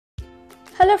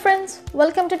Hello friends,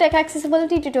 welcome to Tech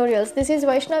Accessibility Tutorials. This is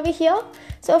Vyshnavi here.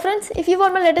 So friends, if you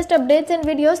want my latest updates and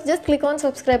videos, just click on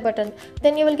subscribe button.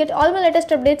 Then you will get all my latest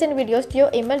updates and videos to your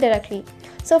email directly.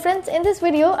 So friends, in this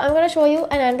video, I'm going to show you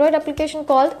an Android application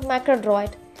called Macro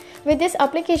Droid. With this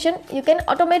application, you can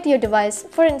automate your device.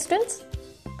 For instance,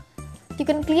 you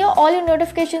can clear all your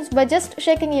notifications by just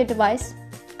shaking your device.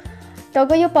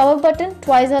 Toggle your power button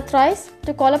twice or thrice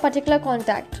to call a particular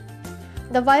contact.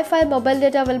 The Wi-Fi mobile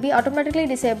data will be automatically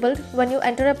disabled when you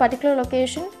enter a particular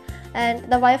location, and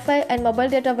the Wi-Fi and mobile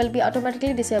data will be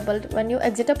automatically disabled when you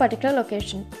exit a particular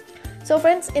location. So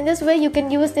friends, in this way you can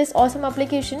use this awesome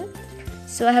application.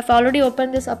 So I have already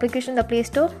opened this application in the Play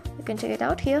Store. You can check it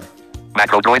out here.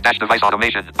 Macro Droid Device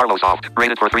Automation, Arlosoft,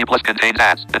 rated for 3+, contains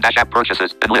ads and app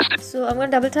purchases and list. So I'm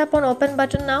going to double tap on open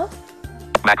button now.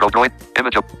 Macro Droid,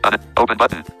 image open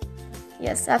button.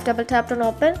 Yes, I've double tapped on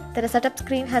open. The setup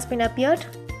screen has been appeared.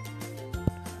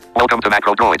 Welcome to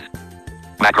Macro Droid.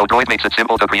 Macro Droid makes it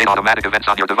simple to create automatic events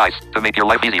on your device to make your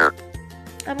life easier.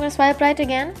 I'm going to swipe right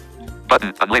again.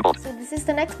 Button unlabeled. So this is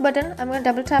the next button. I'm going to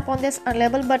double tap on this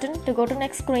unlabeled button to go to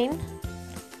next screen.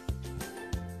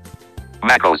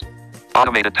 Macros.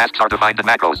 Automated tasks are defined in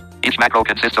macros. Each macro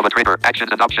consists of a trigger,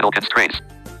 actions, and optional constraints.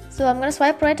 So I'm going to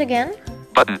swipe right again.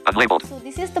 Button unlabeled. So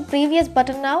this is the previous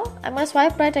button now. I'm going to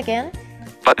swipe right again.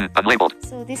 Button unlabeled.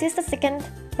 So this is the second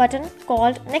button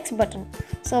called next button.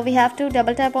 So we have to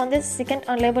double tap on this second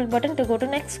unlabeled button to go to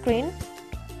next screen.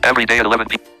 Every day at 11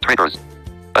 p.m. Triggers.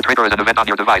 A trigger is an event on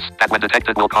your device that when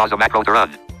detected will cause a macro to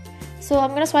run. So I'm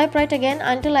going to swipe right again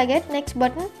until I get next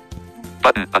button.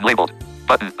 Button unlabeled.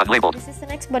 Button unlabeled. This is the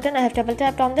next button. I have double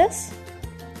tapped on this.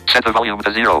 Set the volume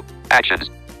to 0. Actions.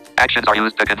 Actions are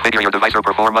used to configure your device or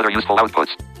perform other useful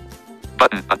outputs.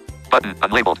 Button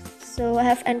unlabeled. So I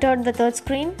have entered the third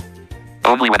screen.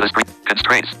 Only when the screen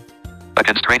constraints. A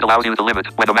constraint allows you to limit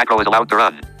when a macro is allowed to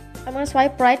run. I'm going to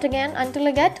swipe right again until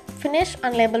I get finish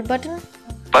unlabeled button.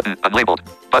 Button unlabeled.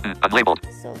 Button unlabeled.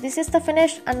 So this is the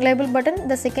finish unlabeled button,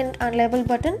 the second unlabeled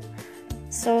button.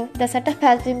 So the setup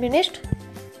has been finished.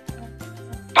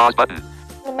 Pause button.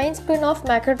 The main screen of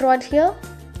Macro Droid here.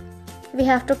 We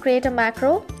have to create a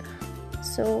macro.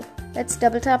 So let's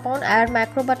double tap on add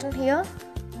macro button here.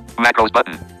 Macros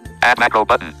button. Add macro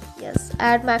button. Yes,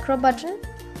 add macro button.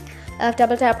 I've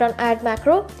double tapped on add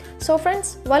macro. So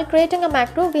friends, while creating a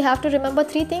macro, we have to remember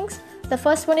three things. The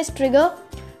first one is trigger.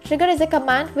 Trigger is a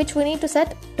command which we need to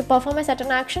set to perform a certain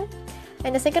action.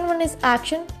 And the second one is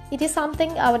action. It is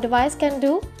something our device can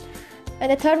do.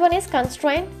 And the third one is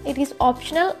constraint. It is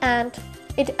optional and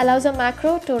it allows a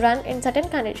macro to run in certain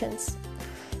conditions.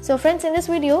 So friends, in this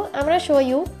video, I'm going to show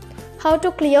you how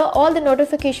to clear all the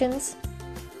notifications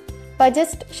by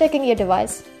just checking your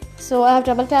device. So I have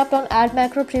double tapped on add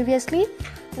macro previously.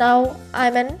 Now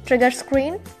I'm in trigger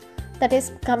screen, that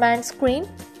is command screen.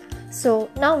 So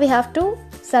now we have to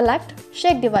select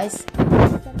shake device.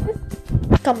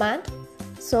 Command.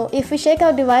 So if we shake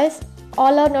our device,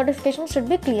 all our notifications should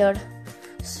be cleared.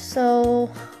 So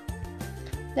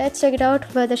let's check it out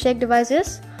where the shake device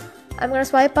is. I'm going to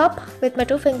swipe up with my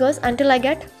two fingers until I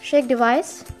get shake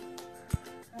device.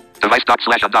 Device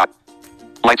 /dot.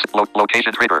 Lights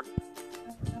location trigger.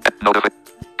 Notify.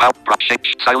 Power prop shake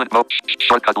silent mode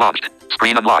shortcut launched.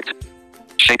 Screen unlocked.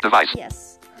 Shake device.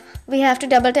 Yes. We have to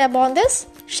double tap on this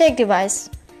shake device.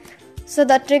 So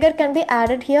the trigger can be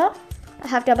added here. I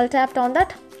have double tapped on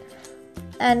that.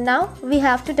 And now we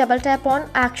have to double tap on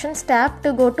actions tab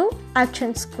to go to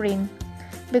action screen.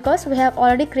 Because we have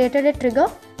already created a trigger,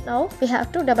 now we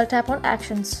have to double tap on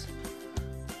actions.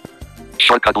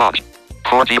 Shortcut launch.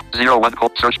 4G01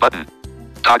 code search button.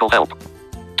 Toggle help.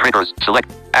 Triggers.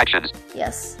 Select actions.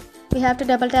 Yes. We have to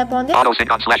double tap on this. Auto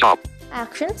sync on /off.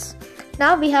 Actions.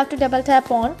 Now we have to double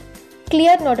tap on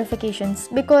clear notifications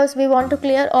because we want to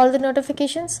clear all the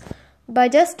notifications by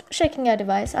just shaking our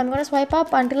device. I'm going to swipe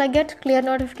up until I get clear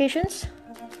notifications.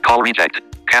 Call reject.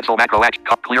 Cancel macro act.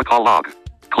 Clear call log.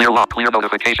 Clear log. Clear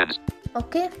notifications.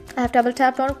 Okay. I have double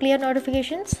tapped on clear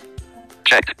notifications.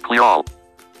 Checked. Clear all.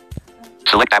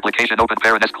 Select application open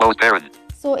parent as closed parent.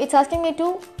 So it's asking me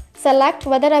to select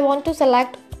whether I want to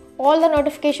select all the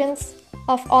notifications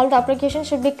of all the applications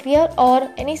should be clear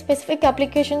or any specific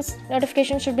applications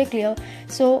notification should be clear.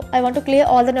 So I want to clear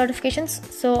all the notifications.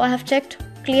 So I have checked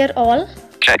clear all.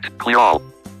 Checked. Clear all.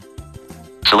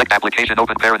 Select application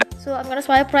open parent. So I'm going to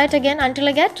swipe right again until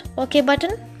I get OK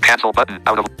button. Cancel button.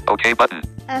 Out of OK button.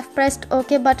 I've pressed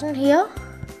OK button here.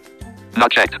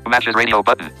 Not checked. Matches radio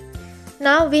button.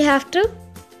 Now we have to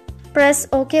press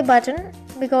OK button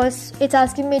because it's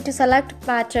asking me to select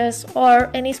matches or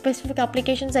any specific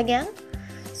applications again.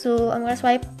 So I'm going to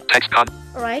swipe text con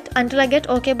right until I get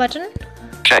OK button.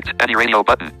 Checked. Any radio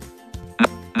button.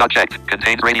 Not checked.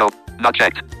 Contains radio. Not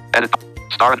checked. Edit.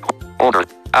 Star and order.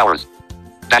 Hours.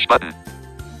 Dash button.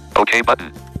 OK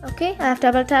button. Okay, I have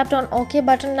double tapped on OK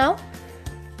button now.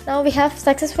 Now we have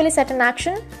successfully set an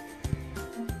action.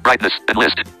 Brightness.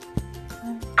 Enlist.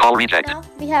 Call reject. Now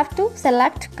we have to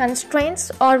select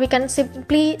constraints, or we can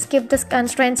simply skip this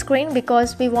constraint screen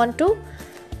because we want to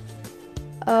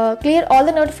clear all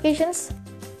the notifications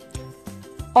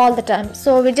all the time.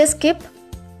 So we just skip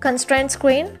constraint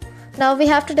screen. Now we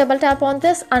have to double tap on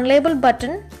this unlabeled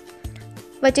button,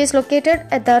 which is located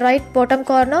at the right bottom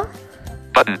corner.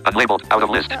 Button unlabeled, out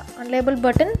of list. Unlabeled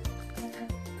button.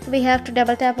 We have to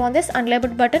double tap on this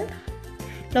unlabeled button,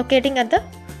 locating at the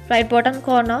right bottom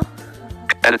corner.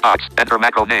 Edit box. Enter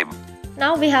macro name.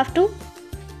 Now we have to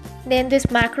name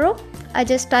this macro. I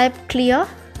just type clear.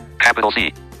 Capital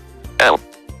C L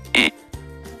E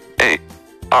A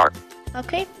R.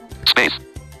 Okay. Space.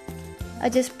 I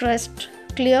just pressed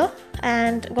clear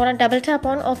and gonna double tap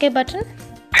on OK button.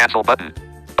 Cancel button.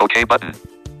 OK button.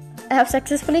 I have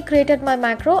successfully created my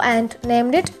macro and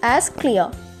named it as clear.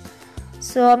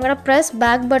 So I'm gonna press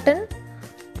back button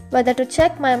whether to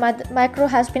check my macro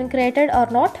has been created or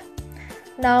not.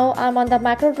 Now I'm on the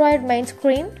macro droid main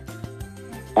screen.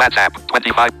 WhatsApp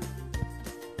 25.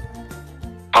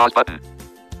 Pause button.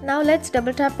 Now let's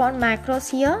double tap on macros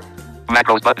here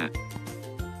Macros button.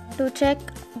 to check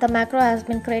the macro has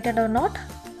been created or not.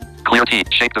 Clear T.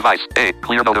 Shake device. A.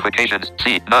 Clear notifications.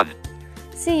 C. None.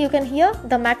 See, you can hear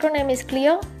the macro name is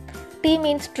clear. T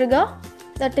means trigger.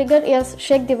 The trigger is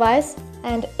shake device,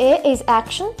 and A is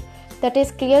action, that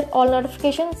is clear all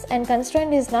notifications, and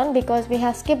constraint is none because we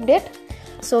have skipped it.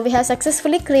 So we have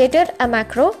successfully created a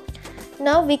macro.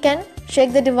 Now we can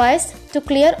shake the device to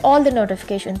clear all the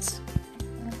notifications.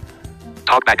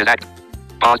 Talkback is act.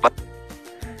 Pause button.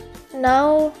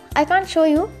 Now I can't show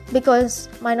you because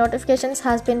my notifications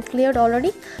has been cleared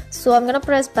already. So I'm gonna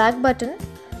press back button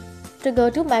to go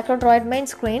to macro droid main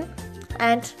screen,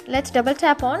 and let's double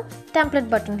tap on template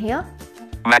button here.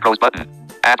 Macros button.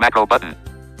 Add macro button.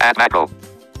 Add macro.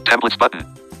 Templates button.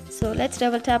 So let's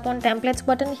double tap on templates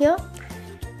button here.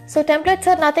 So templates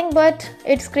are nothing but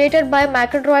it's created by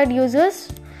macro droid users.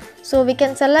 So we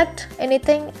can select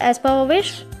anything as per our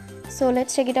wish. So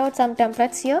let's check it out, some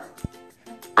templates here.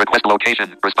 Request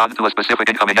location. Respond to a specific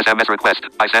incoming SMS request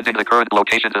by sending the current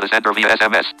location to the sender via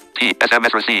SMS. T.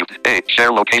 SMS received. A.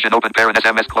 Share location. Open parent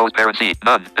SMS. Close parent. C.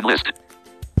 None. Enlist.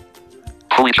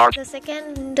 Fully charged. The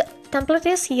second template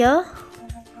is here.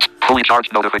 Fully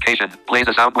charged notification. Plays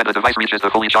a sound when the device reaches the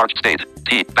fully charged state.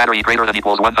 T. Battery greater than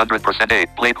equals 100%. A.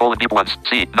 Play colon beep once.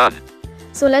 C. None.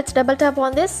 So let's double tap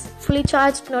on this fully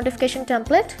charged notification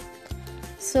template.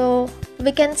 So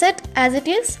we can set as it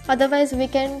is, otherwise we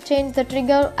can change the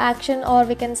trigger action, or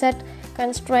we can set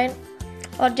constraint,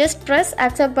 or just press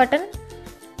accept button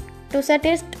to set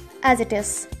it as it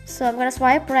is. So I'm gonna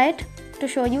swipe right to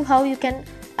show you how you can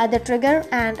add the trigger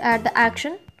and add the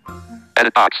action.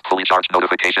 Edit box. Fully charged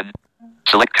notification.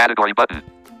 Select category button.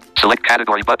 Select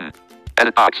category button.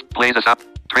 Edit box. Plays a sound.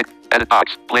 Edit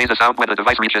box. Plays a sound when the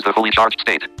device reaches the fully charged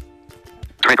state.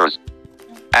 Triggers.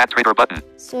 Add trigger button.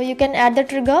 So you can add the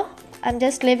trigger. I'm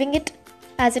just leaving it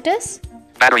as it is.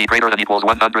 Battery greater than equals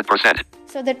 100%.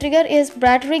 So the trigger is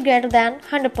battery greater than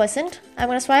 100%. I'm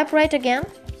gonna swipe right again.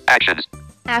 Actions.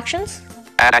 Actions.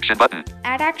 Add action button.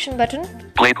 Add action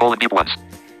button. Play colon beep once.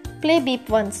 Play beep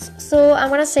once. So I'm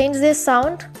gonna change this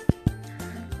sound.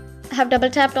 I have double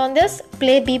tapped on this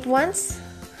play beep once,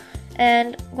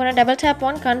 and I'm gonna double tap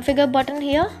on configure button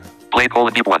here. Play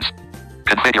colon beep once.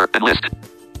 Configure and list.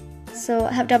 So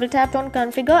I have double tapped on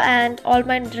configure, and all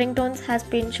my ringtones has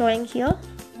been showing here.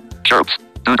 Chirps.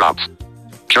 Dewdrops.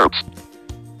 Chirps.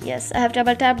 Yes, I have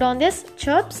double tapped on this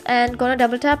chirps, and gonna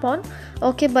double tap on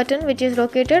OK button, which is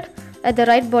located at the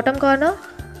right bottom corner.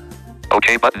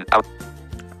 OK button out.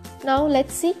 Now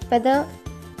let's see whether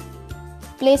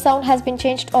play sound has been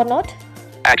changed or not.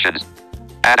 Actions.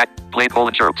 Add play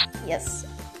colon chirps. Yes.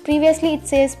 Previously it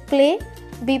says play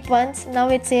beep once. Now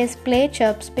it says play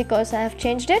chirps because I have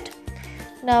changed it.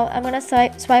 Now I'm gonna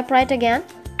swipe right again.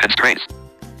 Constraints.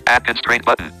 Add constraint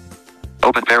button.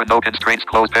 Open parent. No constraints.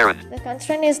 Close parent. The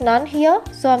constraint is none here,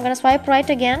 so I'm gonna swipe right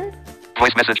again.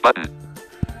 Voice message button.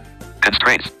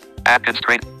 Constraints. Add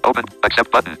constraint. Open.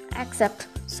 Accept button. Accept.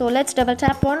 So let's double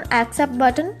tap on accept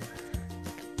button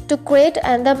to create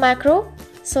another macro.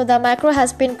 So the macro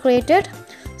has been created.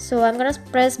 So I'm gonna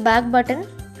press back button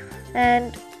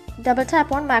and double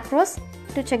tap on macros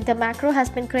to check the macro has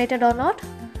been created or not.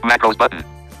 Macros button.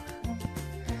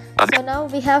 So now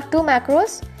we have two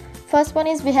macros. First one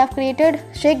is we have created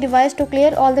shake device to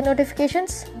clear all the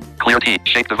notifications. Clear T.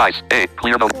 Shake device. A.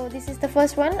 Clear mode. So this is the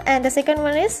first one, and the second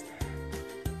one is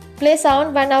play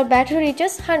sound when our battery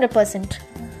reaches 100%.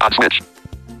 On switch.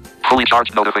 Fully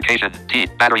charged notification. T.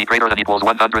 Battery greater than equals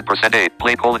 100%. A.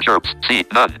 Play colon chirps. C.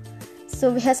 None.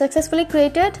 So we have successfully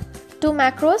created 2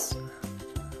 macros.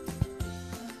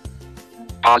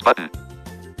 Pause button.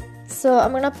 So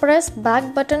I'm gonna press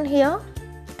back button here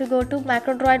to go to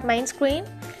macro droid main screen.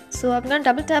 So I'm gonna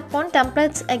double tap on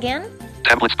templates again.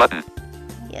 Templates button.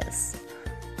 Yes.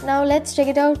 Now let's check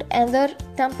it out. Another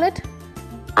template.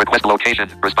 Request location.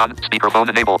 Respond. Speakerphone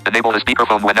enable. Enable the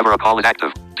speakerphone whenever a call is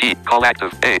active. T. Call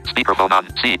active. A. Speakerphone on.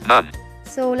 C. None.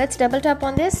 So let's double tap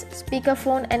on this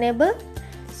speakerphone enable.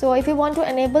 So if you want to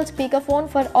enable speakerphone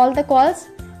for all the calls,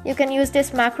 you can use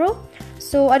this macro.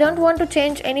 So I don't want to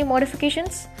change any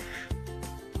modifications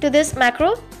to this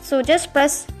macro. So just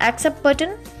press accept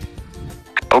button.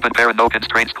 Open parent. No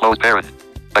constraints. Close parent.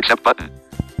 Accept button.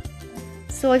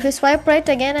 So if you swipe right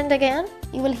again and again,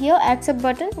 you will hear accept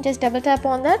button. Just double tap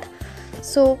on that.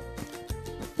 So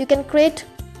you can create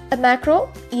a macro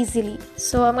easily.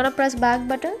 So I'm gonna press back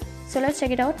button. So let's check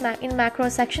it out in macro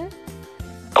section.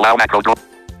 Allow macro draw.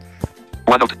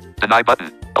 One of deny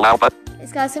button. Allow button.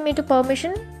 It's asking me to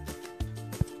permission.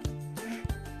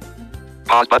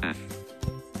 Pause button.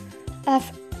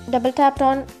 I've double tapped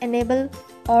on enable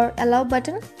or allow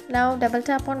button. Now double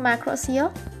tap on macros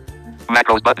here.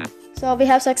 Macros button. So we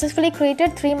have successfully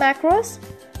created 3 macros.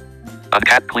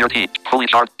 Uncat clear T. Fully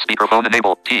charged. Speakerphone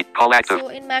enable. T. Call active. So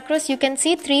in macros you can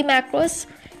see 3 macros.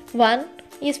 One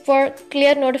is for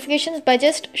clear notifications by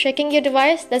just shaking your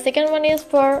device. The second one is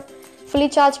for fully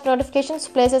charged notifications,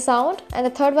 plays a sound. And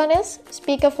the third one is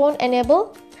speakerphone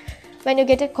enable when you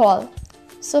get a call.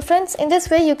 So friends, in this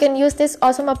way you can use this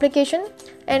awesome application.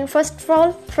 And first of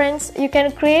all friends, you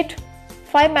can create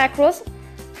 5 macros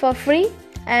for free,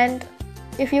 and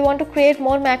if you want to create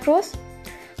more macros,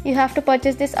 you have to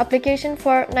purchase this application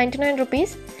for 99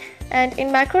 rupees. And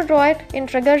in macro droid, in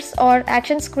triggers or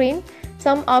action screen,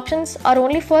 some options are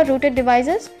only for rooted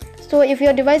devices. So if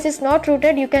your device is not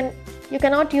rooted, you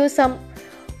cannot use some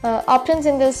options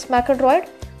in this macro droid.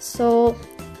 So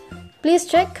please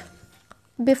check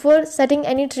before setting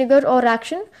any trigger or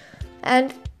action.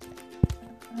 And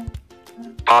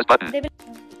pause button.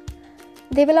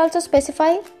 They will also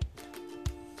specify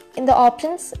in the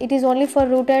options it is only for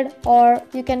rooted, or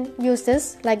you can use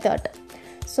this like that.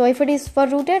 So if it is for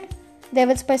rooted, they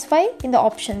will specify in the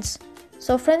options.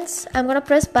 So friends, I'm gonna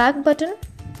press back button.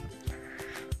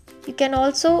 You can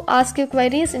also ask your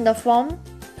queries in the form.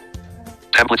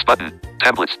 Templates button.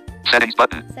 Templates. Settings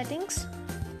button. Settings.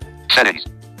 Settings.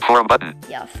 Forum button.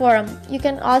 Yeah, forum. You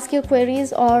can ask your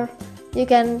queries, or you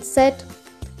can set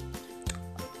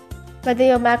whether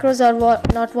your macros are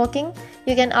not working.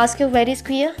 You can ask your queries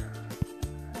here.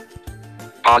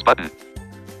 Pause button.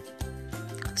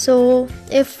 So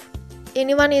if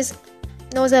anyone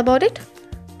knows about it,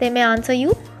 they may answer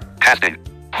you. Casting.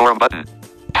 Forum button.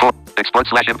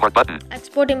 Export/import button.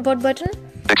 Export import button.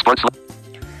 Export.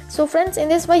 So friends, in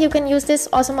this way you can use this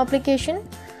awesome application.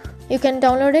 You can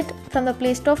download it from the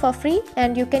Play Store for free,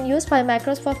 and you can use 5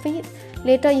 macros for free.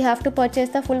 Later you have to purchase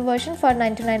the full version for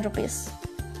 99 rupees.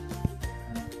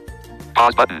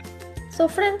 Pause button. So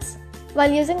friends,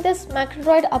 while using this macro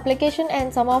droid application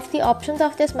and some of the options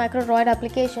of this macro droid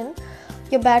application,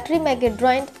 your battery may get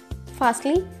drained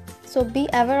fastly. So be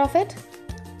aware of it.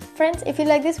 Friends, if you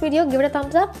like this video, give it a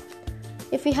thumbs up.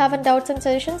 If you have any doubts and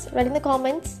suggestions, write in the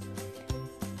comments.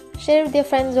 Share with your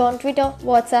friends on Twitter,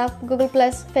 WhatsApp, Google+,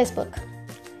 Facebook.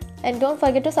 And don't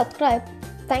forget to subscribe.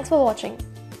 Thanks for watching.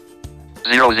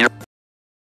 00